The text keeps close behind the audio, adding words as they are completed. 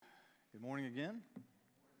Good morning again.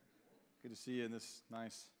 Good to see you in this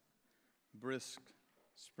nice, brisk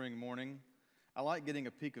spring morning. I like getting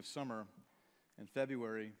a peek of summer in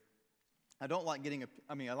February. I like getting a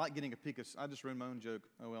peek of, I just ruined my own joke.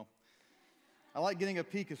 Oh well. I like getting a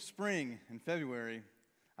peek of spring in February.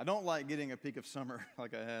 I don't like getting a peek of summer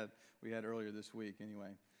like we had earlier this week anyway.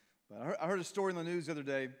 But I heard a story in the news the other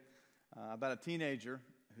day about a teenager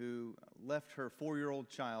who left her 4-year-old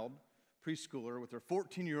child, preschooler, with her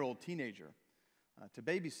 14-year-old teenager to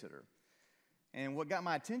babysit her. And what got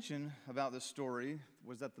my attention about this story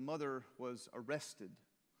was that the mother was arrested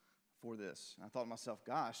for this. And I thought to myself,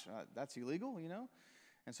 gosh, that's illegal, you know?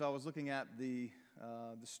 And so I was looking at the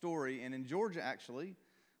story, and in Georgia, actually,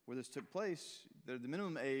 where this took place, the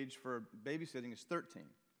minimum age for babysitting is 13.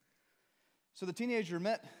 So the teenager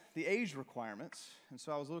met the age requirements, and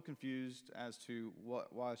so I was a little confused as to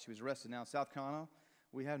why she was arrested. Now, in South Carolina,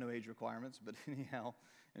 we have no age requirements, but anyhow,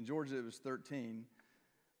 in Georgia it was 13.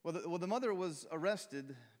 Well, the mother was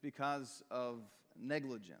arrested because of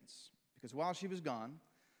negligence. Because while she was gone,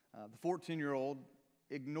 the 14-year-old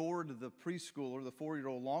ignored the preschooler, the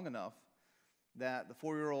 4-year-old, long enough that the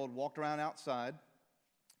 4-year-old walked around outside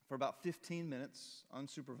for about 15 minutes,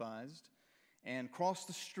 unsupervised, and crossed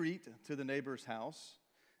the street to the neighbor's house.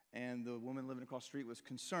 And the woman living across the street was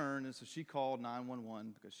concerned, and so she called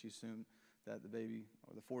 911 because she assumed that the baby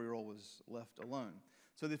or the 4-year-old was left alone.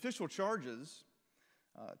 So the official charges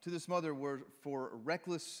to this mother were for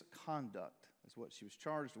reckless conduct, is what she was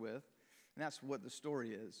charged with, and that's what the story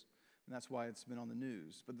is, and that's why it's been on the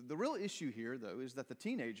news. But the real issue here, though, is that the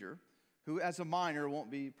teenager, who as a minor won't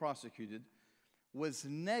be prosecuted, was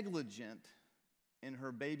negligent in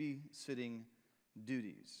her babysitting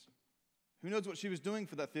duties. Who knows what she was doing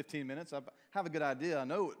for that 15 minutes? I have a good idea. I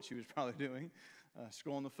know what she was probably doing.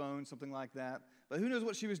 Scrolling the phone, something like that. But who knows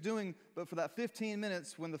what she was doing but for that 15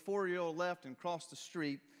 minutes when the 4-year-old left and crossed the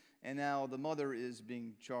street, and now the mother is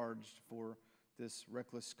being charged for this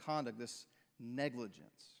reckless conduct, this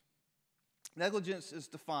negligence. Negligence is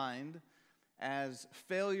defined as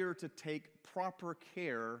failure to take proper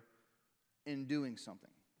care in doing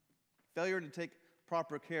something. Failure to take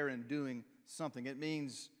proper care in doing something. It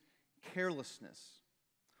means carelessness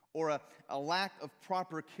or a lack of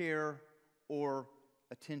proper care or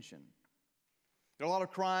attention. There are a lot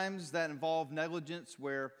of crimes that involve negligence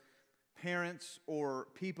where parents or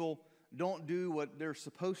people don't do what they're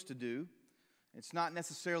supposed to do. It's not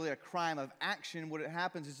necessarily a crime of action. What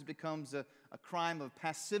happens is it becomes a crime of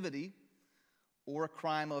passivity or a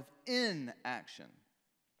crime of inaction.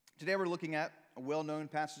 Today we're looking at a well-known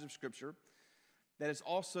passage of Scripture that is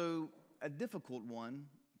also a difficult one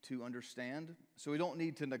to understand, so we don't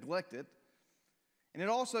need to neglect it. And it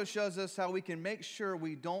also shows us how we can make sure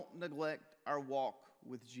we don't neglect our walk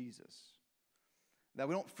with Jesus. That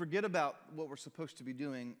we don't forget about what we're supposed to be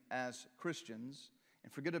doing as Christians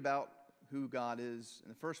and forget about who God is in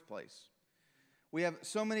the first place. We have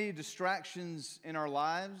so many distractions in our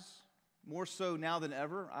lives, more so now than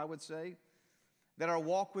ever, I would say, that our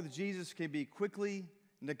walk with Jesus can be quickly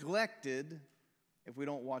neglected if we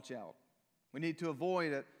don't watch out. We need to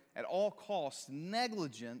avoid at all costs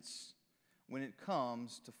negligence when it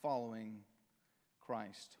comes to following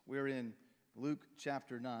Christ. We're in Luke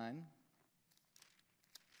chapter 9.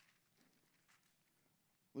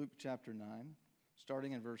 Luke chapter 9,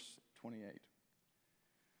 starting in verse 28.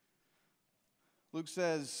 Luke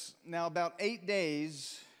says, "Now about 8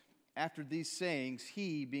 days after these sayings,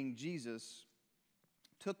 he, being Jesus,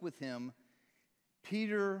 took with him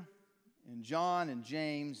Peter and John and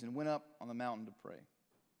James and went up on the mountain to pray.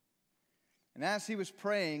 And as he was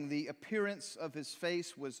praying, the appearance of his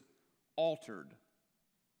face was altered,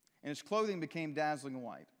 and his clothing became dazzling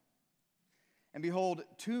white. And behold,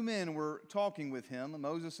 2 men were talking with him,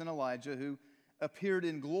 Moses and Elijah, who appeared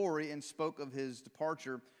in glory and spoke of his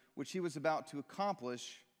departure, which he was about to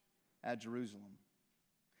accomplish at Jerusalem.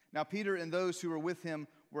 Now Peter and those who were with him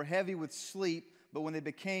were heavy with sleep, but when they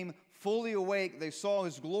became fully awake, they saw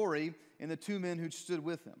his glory in the 2 men who stood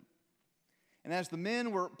with him. And as the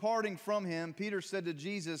men were parting from him, Peter said to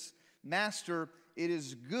Jesus, 'Master, it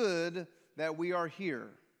is good that we are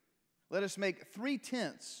here. Let us make 3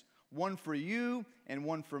 tents, one for you, and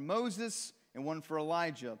one for Moses, and one for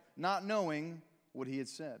Elijah,' not knowing what he had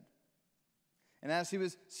said. And as he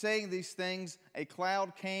was saying these things, a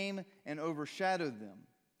cloud came and overshadowed them.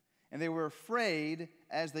 And they were afraid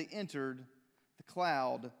as they entered the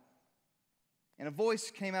cloud. And a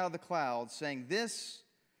voice came out of the cloud saying, 'This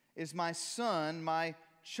is my son, my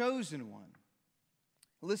chosen one.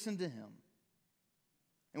 Listen to him.'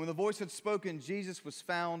 And when the voice had spoken, Jesus was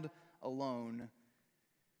found alone.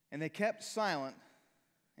 And they kept silent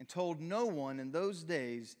and told no one in those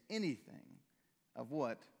days anything of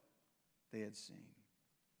what they had seen.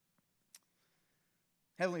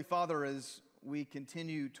 Heavenly Father, as we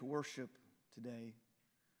continue to worship today,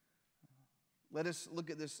 let us look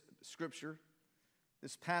at this scripture,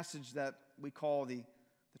 this passage that we call the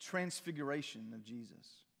transfiguration of Jesus.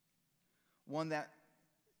 One that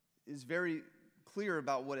is very clear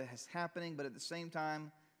about what is happening, but at the same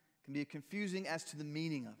time can be confusing as to the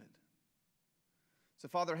meaning of it. So,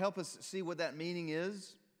 Father, help us see what that meaning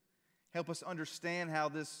is. Help us understand how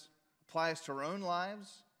this applies to our own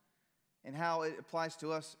lives and how it applies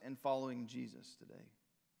to us in following Jesus today.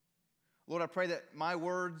 Lord, I pray that my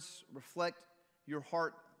words reflect your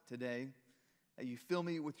heart today, that you fill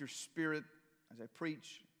me with your Spirit as I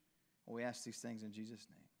preach. And we ask these things in Jesus'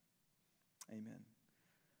 name. Amen.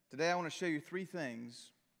 Today I want to show you three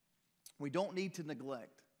things we don't need to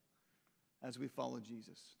neglect as we follow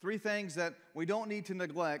Jesus. Three things that we don't need to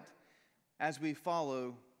neglect as we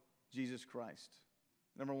follow Jesus Christ.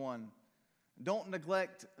 Number one, don't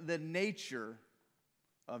neglect the nature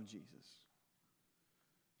of Jesus.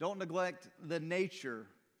 Don't neglect the nature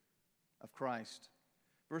of Christ.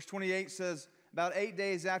 Verse 28 says, about 8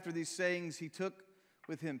 days after these sayings, he took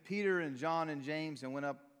with him Peter and John and James and went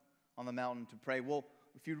up on the mountain to pray. Well,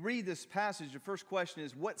 if you read this passage, the first question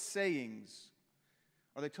is, what sayings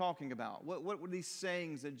are they talking about? What were these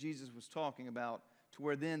sayings that Jesus was talking about to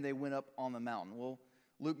where then they went up on the mountain? Well,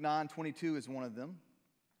 Luke 9:22 is one of them.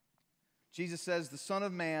 Jesus says, the Son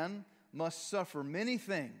of Man must suffer many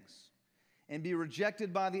things and be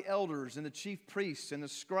rejected by the elders and the chief priests and the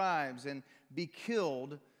scribes and be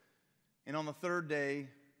killed, and on the third day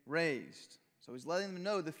raised. So he's letting them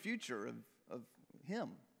know the future of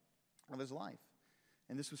him, of his life.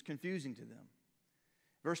 And this was confusing to them.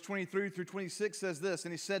 Verse 23 through 26 says this,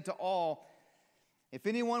 and he said to all, if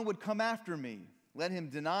anyone would come after me, let him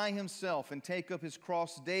deny himself and take up his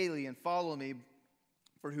cross daily and follow me.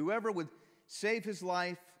 For whoever would save his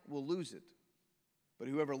life will lose it. But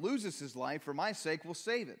whoever loses his life for my sake will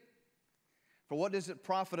save it. For what does it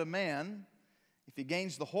profit a man if he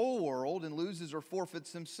gains the whole world and loses or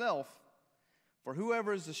forfeits himself? For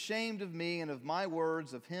whoever is ashamed of me and of my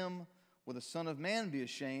words, of him will the Son of Man be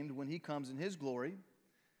ashamed when he comes in his glory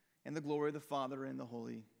and the glory of the Father and the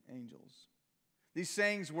holy angels. These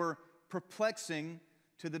sayings were perplexing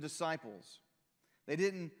to the disciples. They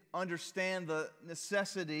didn't understand the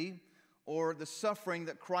necessity or the suffering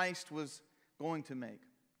that Christ was going to make.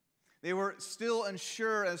 They were still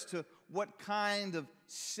unsure as to what kind of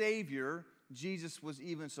Savior Jesus was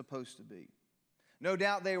even supposed to be. No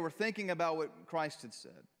doubt they were thinking about what Christ had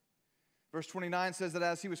said. Verse 29 says that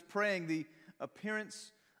as he was praying, the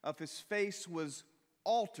appearance of his face was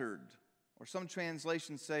altered, or some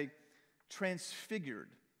translations say transfigured.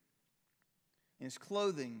 And his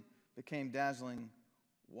clothing became dazzling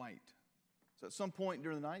white. So at some point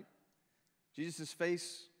during the night, Jesus'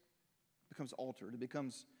 face becomes altered. It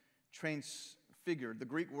becomes transfigured. The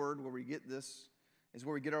Greek word where we get this is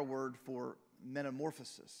where we get our word for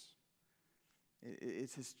metamorphosis. It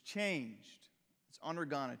has changed. It's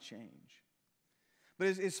undergone a change.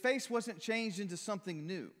 But his face wasn't changed into something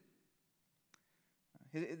new.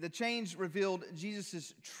 The change revealed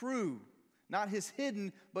Jesus' true, not his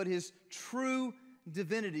hidden, but his true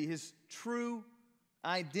divinity, his true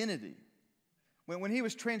identity. When he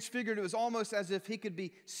was transfigured, it was almost as if he could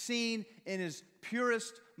be seen in his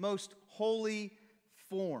purest, most holy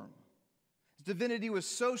form. His divinity was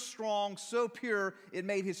so strong, so pure, it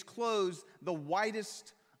made his clothes the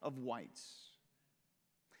whitest of whites.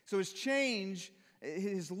 So his change,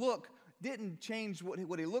 his look, didn't change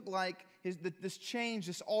what he looked like. This change,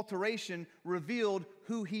 this alteration, revealed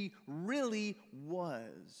who he really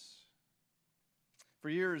was. For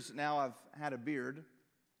years now, I've had a beard,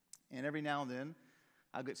 and every now and then,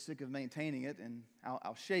 I'll get sick of maintaining it, and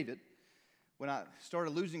I'll shave it. When I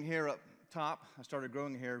started losing hair up top, I started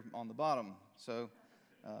growing hair on the bottom. So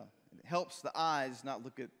it helps the eyes not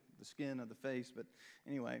look at the skin of the face. But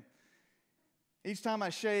anyway, each time I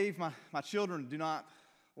shave, my children do not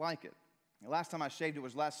like it. The last time I shaved it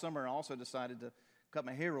was last summer, and I also decided to cut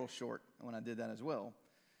my hair real short when I did that as well.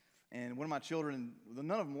 And one of my children,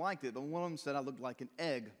 none of them liked it, but one of them said I looked like an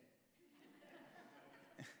egg.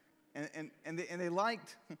 And they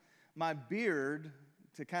liked my beard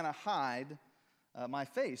to kind of hide my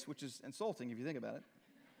face, which is insulting if you think about it.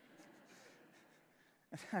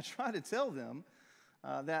 I try to tell them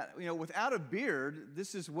that, without a beard,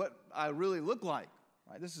 this is what I really look like.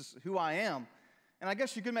 Right? This is who I am. And I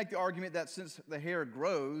guess you could make the argument that since the hair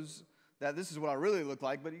grows, that this is what I really look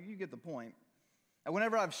like, but you get the point. And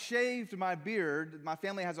whenever I've shaved my beard, my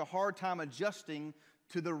family has a hard time adjusting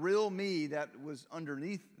to the real me that was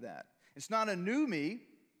underneath that. It's not a new me,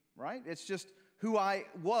 right? It's just who I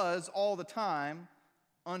was all the time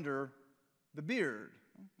under the beard.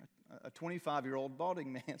 A 25-year-old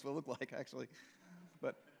balding man is what I look like, actually,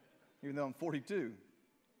 but even though I'm 42.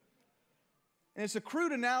 And it's a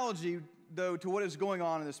crude analogy, though, to what is going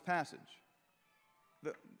on in this passage.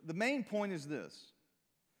 The main point is this,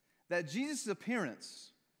 that Jesus'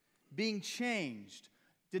 appearance being changed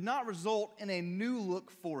did not result in a new look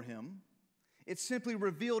for him. It simply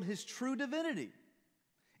revealed his true divinity.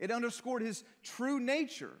 It underscored his true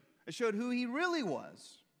nature. It showed who he really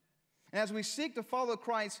was. And as we seek to follow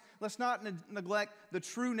Christ, let's not neglect the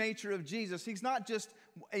true nature of Jesus. He's not just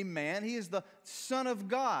a man. He is the Son of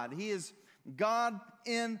God. He is God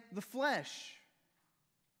in the flesh.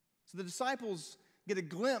 So the disciples get a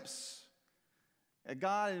glimpse at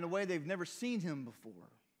God in a way they've never seen him before.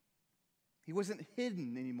 He wasn't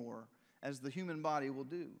hidden anymore, as the human body will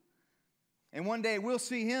do. And one day we'll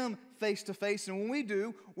see him face to face, and when we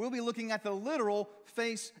do, we'll be looking at the literal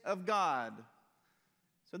face of God.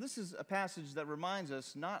 So this is a passage that reminds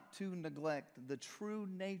us not to neglect the true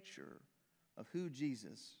nature of who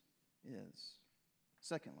Jesus is.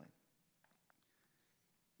 Secondly,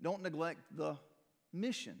 don't neglect the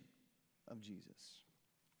mission of Jesus.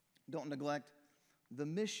 Don't neglect the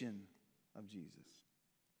mission of Jesus.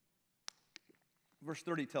 Verse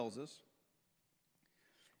 30 tells us,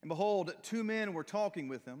 "And behold, two men were talking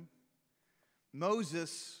with him,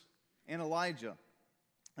 Moses and Elijah."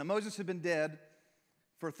 Now Moses had been dead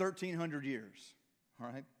for 1,300 years, all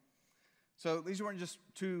right? So these weren't just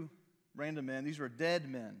two random men. These were dead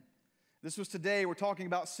men. This was today, we're talking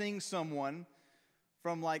about seeing someone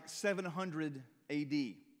from like 700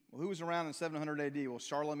 AD. Well, who was around in 700 AD? Well,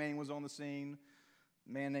 Charlemagne was on the scene.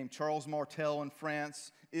 A man named Charles Martel in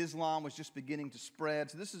France. Islam was just beginning to spread.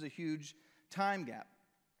 So this is a huge time gap.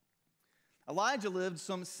 Elijah lived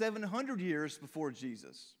some 700 years before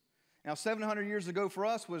Jesus. Now, 700 years ago for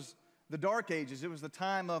us was the Dark Ages. It was the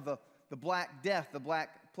time of the Black Death, the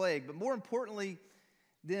Black Plague. But more importantly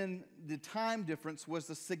than the time difference was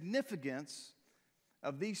the significance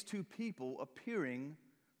of these two people appearing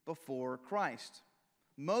before Christ.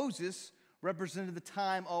 Moses represented the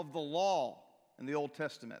time of the law in the Old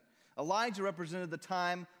Testament. Elijah represented the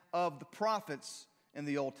time of the prophets in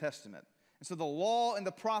the Old Testament. And so the law and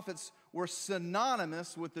the prophets were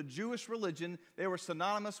synonymous with the Jewish religion. They were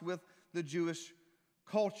synonymous with the Jewish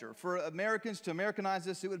culture. For Americans to Americanize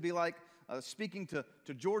this, it would be like speaking to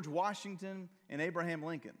George Washington and Abraham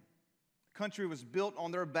Lincoln. The country was built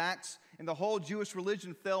on their backs, and the whole Jewish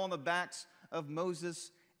religion fell on the backs of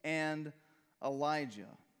Moses and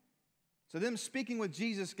Elijah. So them speaking with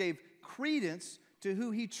Jesus gave credence to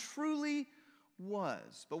who he truly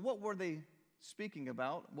was. But what were they speaking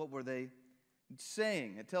about? What were they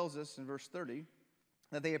saying? It tells us in verse 30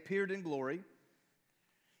 that they appeared in glory,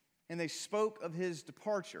 and they spoke of his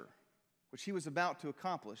departure, which he was about to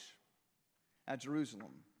accomplish at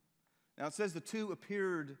Jerusalem. Now it says the two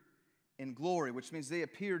appeared in glory, which means they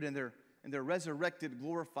appeared in their resurrected,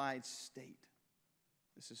 glorified state.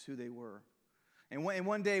 This is who they were. And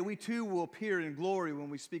one day we too will appear in glory when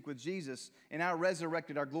we speak with Jesus in our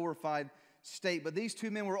resurrected, our glorified state. But these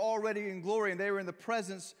two men were already in glory, and they were in the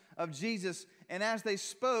presence of Jesus. And as they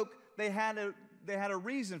spoke, they had a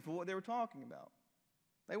reason for what they were talking about.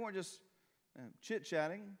 They weren't just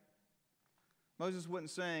chit-chatting. Moses wasn't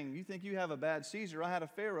saying, "You think you have a bad Caesar? I had a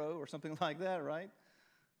Pharaoh," or something like that, right?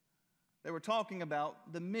 They were talking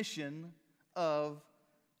about the mission of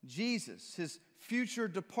Jesus, his future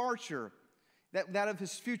departure, that of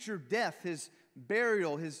his future death, his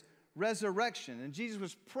burial, his resurrection. And Jesus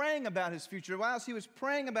was praying about his future. Whilst he was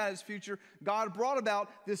praying about his future, God brought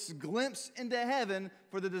about this glimpse into heaven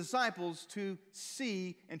for the disciples to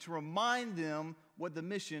see and to remind them what the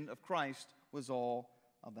mission of Christ was all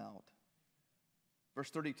about. Verse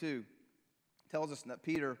 32 tells us that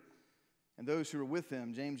Peter and those who were with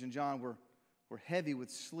him, James and John, were heavy with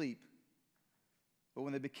sleep. But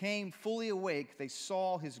when they became fully awake, they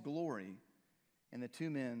saw his glory and the two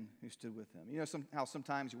men who stood with him. You know how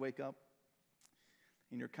sometimes you wake up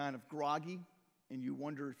and you're kind of groggy and you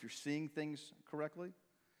wonder if you're seeing things correctly?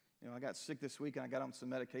 You know, I got sick this week and I got on some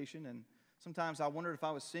medication, and sometimes I wondered if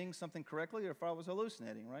I was seeing something correctly or if I was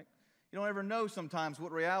hallucinating, right? You don't ever know sometimes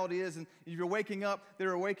what reality is, and if you're waking up, they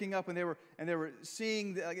were waking up and they were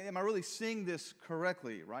seeing, am I really seeing this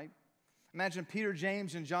correctly, right? Imagine Peter,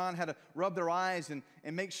 James, and John had to rub their eyes and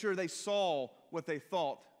make sure they saw what they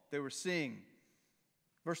thought they were seeing.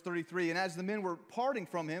 Verse 33, and as the men were parting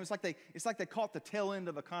from him, it's like they caught the tail end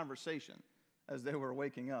of a conversation as they were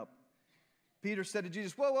waking up. Peter said to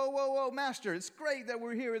Jesus, whoa, whoa, whoa, whoa, Master, it's great that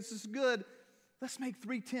we're here. This is good. Let's make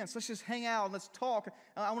 3 tents. Let's just hang out and let's talk.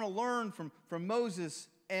 I want to learn from Moses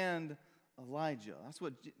and Elijah. That's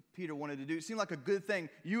what Peter wanted to do. It seemed like a good thing.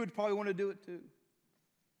 You would probably want to do it too.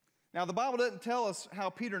 Now, the Bible doesn't tell us how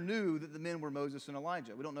Peter knew that the men were Moses and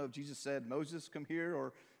Elijah. We don't know if Jesus said, Moses, come here,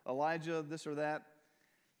 or Elijah, this or that.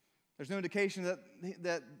 There's no indication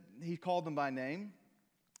that he called them by name.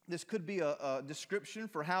 This could be a description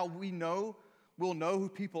for how we'll know who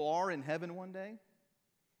people are in heaven one day.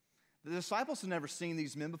 The disciples had never seen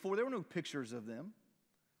these men before. There were no pictures of them.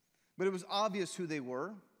 But it was obvious who they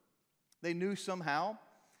were. They knew somehow.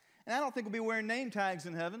 And I don't think we'll be wearing name tags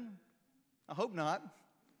in heaven. I hope not.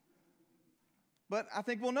 But I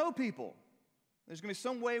think we'll know people. There's going to be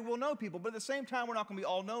some way we'll know people. But at the same time, we're not going to be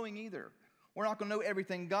all-knowing either. We're not going to know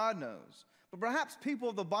everything God knows. But perhaps people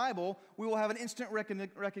of the Bible, we will have an instant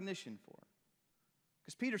recognition for.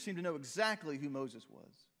 Because Peter seemed to know exactly who Moses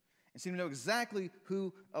was. And seemed to know exactly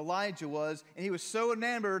who Elijah was. And he was so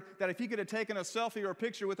enamored that if he could have taken a selfie or a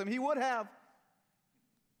picture with him, he would have.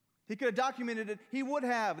 He could have documented it. He would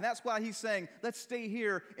have. And that's why he's saying, let's stay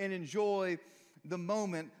here and enjoy the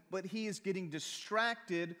moment. But he is getting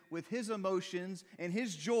distracted with his emotions and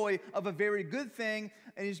his joy of a very good thing.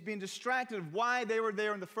 And he's being distracted of why they were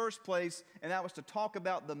there in the first place. And that was to talk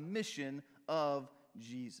about the mission of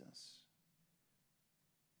Jesus.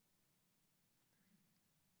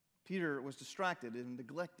 Peter was distracted in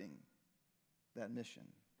neglecting that mission.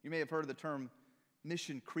 You may have heard of the term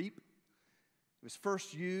mission creep. It was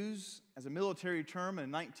first used as a military term in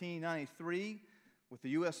 1993 with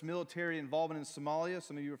the U.S. military involvement in Somalia.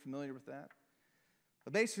 Some of you are familiar with that.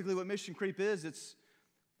 But basically what mission creep is, it's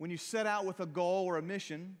when you set out with a goal or a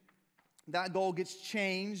mission, that goal gets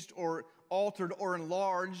changed or altered or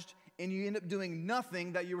enlarged, and you end up doing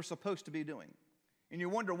nothing that you were supposed to be doing. And you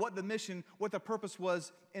wonder what the mission, what the purpose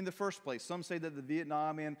was in the first place. Some say that the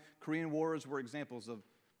Vietnam and Korean Wars were examples of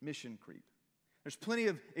mission creep. There's plenty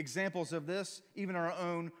of examples of this, even in our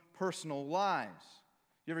own personal lives.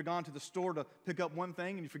 You ever gone to the store to pick up one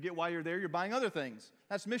thing and you forget why you're there? You're buying other things.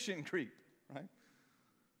 That's mission creep, right?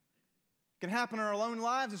 It can happen in our own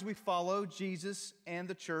lives as we follow Jesus and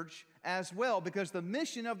the church as well, because the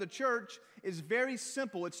mission of the church is very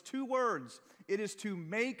simple. It's 2 words. It is to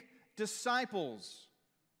make disciples.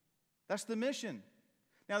 That's the mission.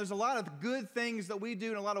 Now, there's a lot of good things that we do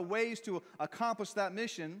and a lot of ways to accomplish that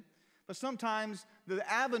mission, but sometimes the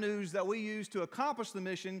avenues that we use to accomplish the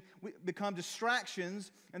mission become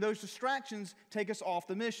distractions, and those distractions take us off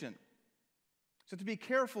the mission. So to be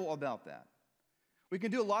careful about that. We can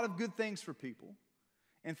do a lot of good things for people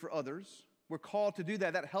and for others. We're called to do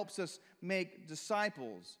that. That helps us make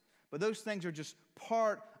disciples. But those things are just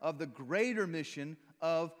part of the greater mission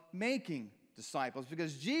of making disciples,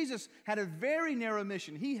 because Jesus had a very narrow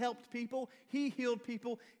mission. He helped people, he healed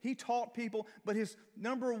people, he taught people, but his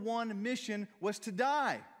number one mission was to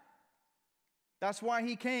die. That's why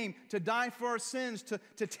he came, to die for our sins,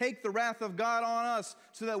 to take the wrath of God on us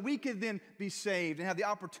so that we could then be saved and have the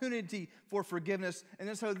opportunity for forgiveness. And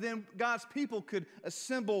then so then God's people could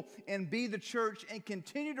assemble and be the church and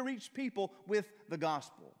continue to reach people with the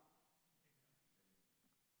gospel.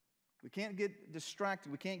 We can't get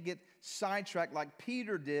distracted. We can't get sidetracked like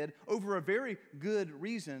Peter did over a very good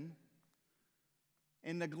reason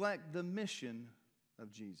and neglect the mission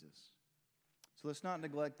of Jesus. So let's not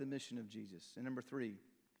neglect the mission of Jesus. And number 3,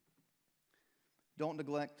 don't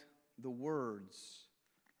neglect the words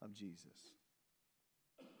of Jesus.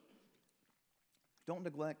 Don't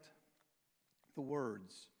neglect the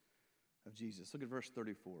words of Jesus. Look at verse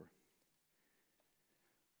 34.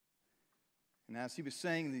 And as he was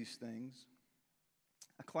saying these things,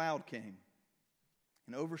 a cloud came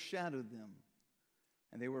and overshadowed them,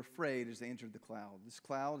 and they were afraid as they entered the cloud. This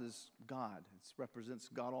cloud is God. It represents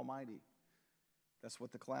God Almighty. That's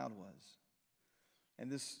what the cloud was. And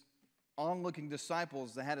this onlooking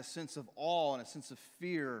disciples, they had a sense of awe and a sense of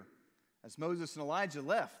fear as Moses and Elijah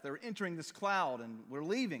left. They were entering this cloud and were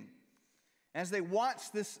leaving. As they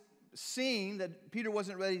watched this scene that Peter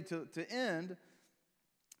wasn't ready to end,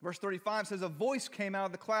 verse 35 says, a voice came out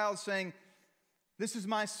of the cloud saying, "This is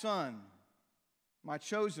my son, my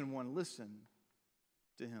chosen one. Listen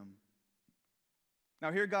to him."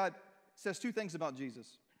 Now here God says 2 things about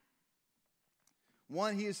Jesus.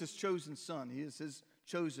 One, he is his chosen son. He is his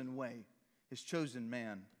chosen way, his chosen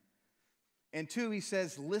man. And 2, he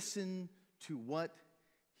says, listen to what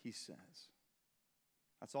he says.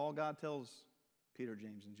 That's all God tells Peter,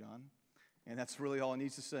 James, and John. And that's really all he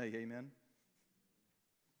needs to say, amen?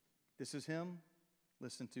 This is him.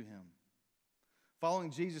 Listen to him. Following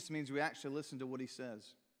Jesus means we actually listen to what he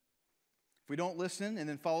says. If we don't listen and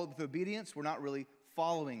then follow with obedience, we're not really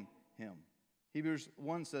following him. Hebrews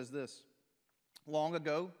 1 says this, long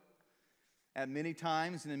ago, at many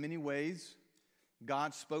times and in many ways,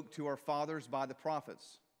 God spoke to our fathers by the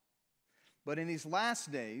prophets. But in these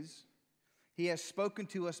last days, he has spoken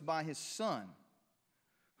to us by his Son,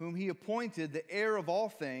 whom he appointed the heir of all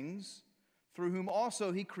things, through whom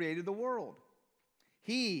also he created the world.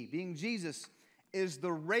 He, being Jesus, is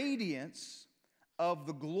the radiance of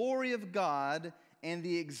the glory of God and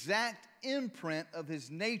the exact imprint of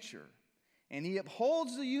his nature, and he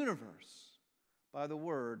upholds the universe by the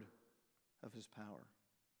word of his power.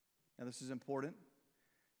 Now this is important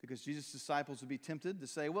because Jesus' disciples would be tempted to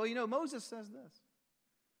say, well, Moses says this,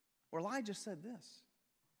 or Elijah said this,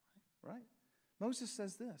 right? Moses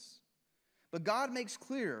says this. But God makes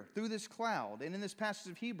clear through this cloud and in this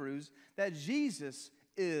passage of Hebrews that Jesus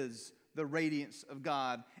is the radiance of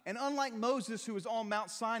God. And unlike Moses, who was on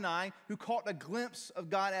Mount Sinai, who caught a glimpse of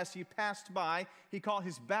God as he passed by, he caught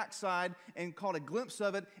his backside and caught a glimpse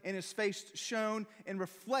of it, and his face shone and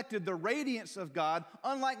reflected the radiance of God.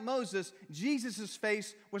 Unlike Moses, Jesus'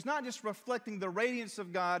 face was not just reflecting the radiance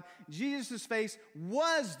of God, Jesus' face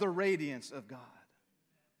was the radiance of God.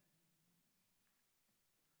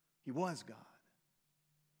 He was God.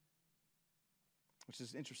 Which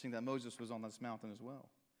is interesting that Moses was on this mountain as well.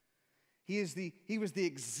 He was the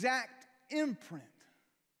exact imprint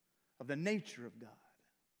of the nature of God.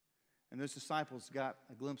 And those disciples got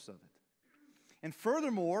a glimpse of it. And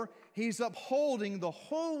furthermore, he's upholding the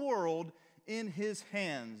whole world in his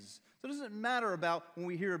hands. So it doesn't matter about when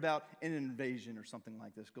we hear about an invasion or something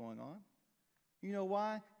like this going on. You know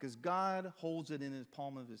why? Because God holds it in his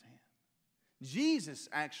palm of his hand. Jesus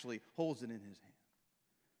actually holds it in his hand.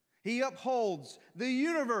 He upholds the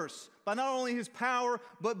universe by not only his power,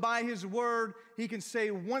 but by his word. He can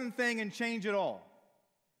say one thing and change it all.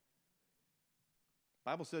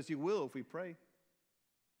 The Bible says he will if we pray.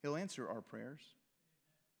 He'll answer our prayers.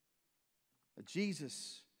 But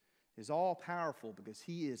Jesus is all powerful because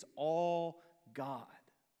he is all God.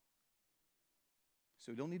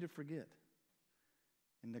 So we don't need to forget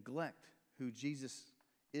and neglect who Jesus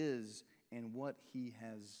is and what he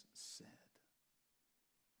has said.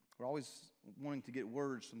 We're always wanting to get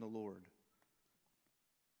words from the Lord.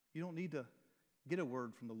 You don't need to get a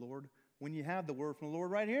word from the Lord when you have the word from the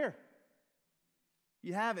Lord right here.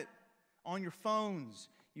 You have it on your phones.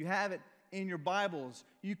 You have it in your Bibles.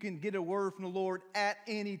 You can get a word from the Lord at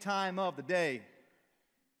any time of the day.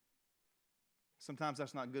 Sometimes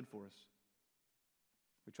that's not good for us.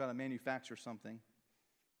 We try to manufacture something,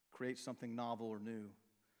 create something novel or new.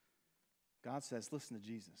 God says, listen to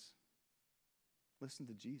Jesus. Listen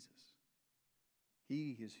to Jesus.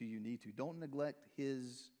 He is who you need to. Don't neglect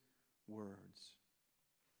his words.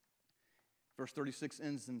 Verse 36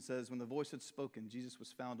 ends and says, when the voice had spoken, Jesus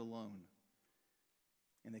was found alone.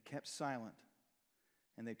 And they kept silent.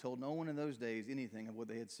 And they told no one in those days anything of what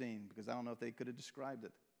they had seen, because I don't know if they could have described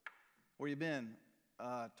it. Where you been?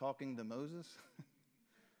 Talking to Moses?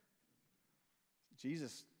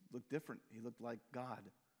 Jesus looked different. He looked like God.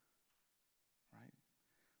 Right?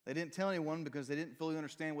 They didn't tell anyone because they didn't fully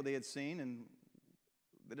understand what they had seen, and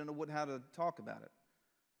they didn't know how to talk about it.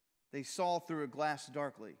 They saw through a glass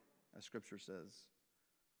darkly, as Scripture says.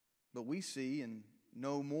 But we see and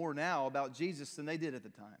know more now about Jesus than they did at the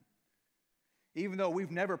time. Even though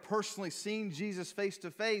we've never personally seen Jesus face to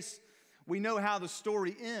face, we know how the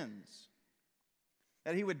story ends.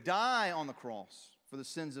 That he would die on the cross for the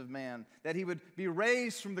sins of man, that he would be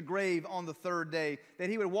raised from the grave on the third day, that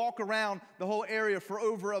he would walk around the whole area for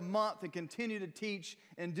over a month and continue to teach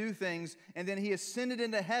and do things, and then he ascended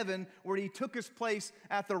into heaven where he took his place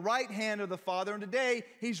at the right hand of the Father, and today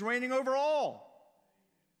he's reigning over all.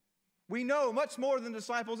 We know much more than the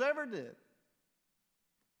disciples ever did.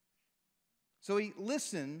 So he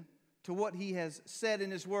listened to what he has said in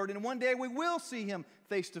his word. And one day we will see him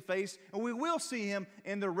face to face, and we will see him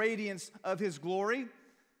in the radiance of his glory.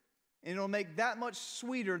 And it'll make that much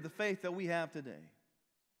sweeter the faith that we have today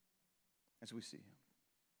as we see him.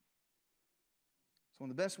 So one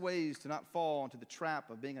of the best ways to not fall into the trap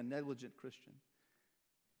of being a negligent Christian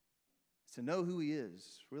is to know who he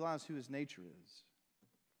is, realize who his nature is,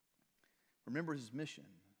 remember his mission,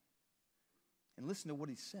 and listen to what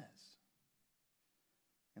he says,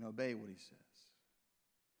 and obey what he says.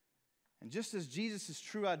 And just as Jesus'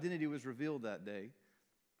 true identity was revealed that day,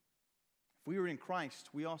 if we are in Christ,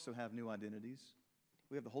 we also have new identities.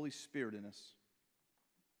 We have the Holy Spirit in us.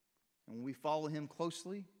 And when we follow him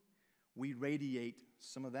closely, we radiate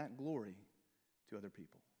some of that glory to other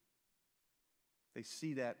people. They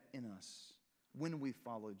see that in us when we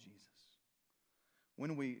follow Jesus.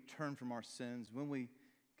 when we turn from our sins, when we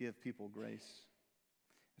give people grace.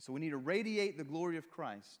 And so we need to radiate the glory of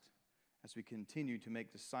Christ as we continue to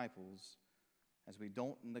make disciples, as we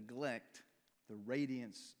don't neglect the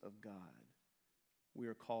radiance of God. We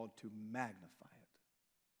are called to magnify it.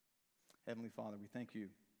 Heavenly Father, we thank you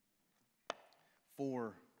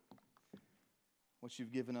for what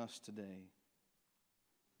you've given us today.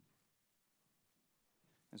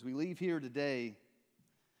 As we leave here today,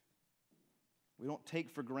 we don't take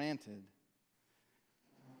for granted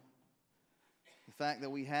the fact that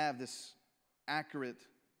we have this accurate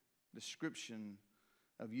description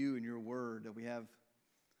of you and your word, that we have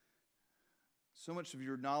so much of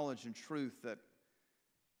your knowledge and truth that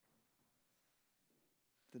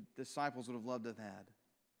the disciples would have loved to have had.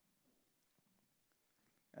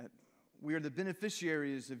 We are the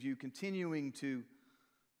beneficiaries of you continuing to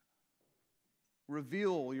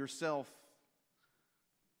reveal yourself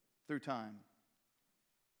through time.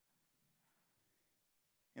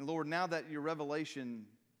 And Lord, now that your revelation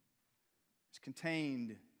is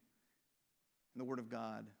contained in the Word of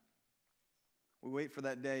God, we wait for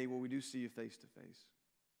that day where we do see you face to face.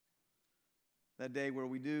 That day where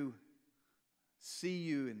we do see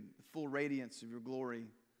you in the full radiance of your glory.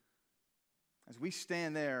 As we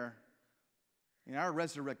stand there in our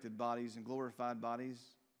resurrected bodies and glorified bodies,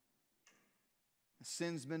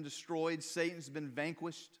 sin's been destroyed, Satan's been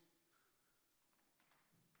vanquished,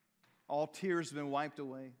 all tears have been wiped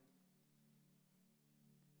away.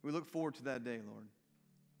 We look forward to that day, Lord.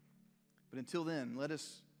 But until then, let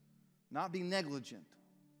us not be negligent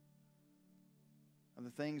of the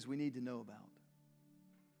things we need to know about.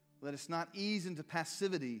 Let us not ease into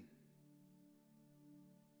passivity.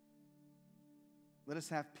 Let us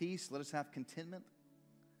have peace. Let us have contentment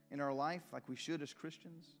in our life like we should as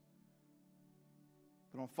Christians.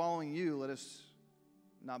 But on following you, let us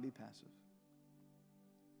not be passive.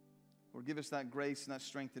 Lord, give us that grace and that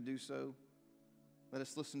strength to do so. Let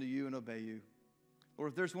us listen to you and obey you.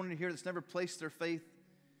 Lord, if there's one in here that's never placed their faith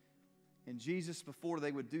in Jesus before,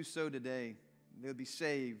 they would do so today. They would be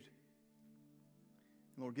saved.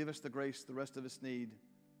 Lord, give us the grace the rest of us need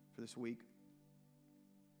for this week.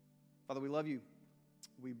 Father, we love you.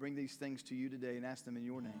 We bring these things to you today and ask them in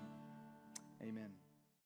your name. Amen.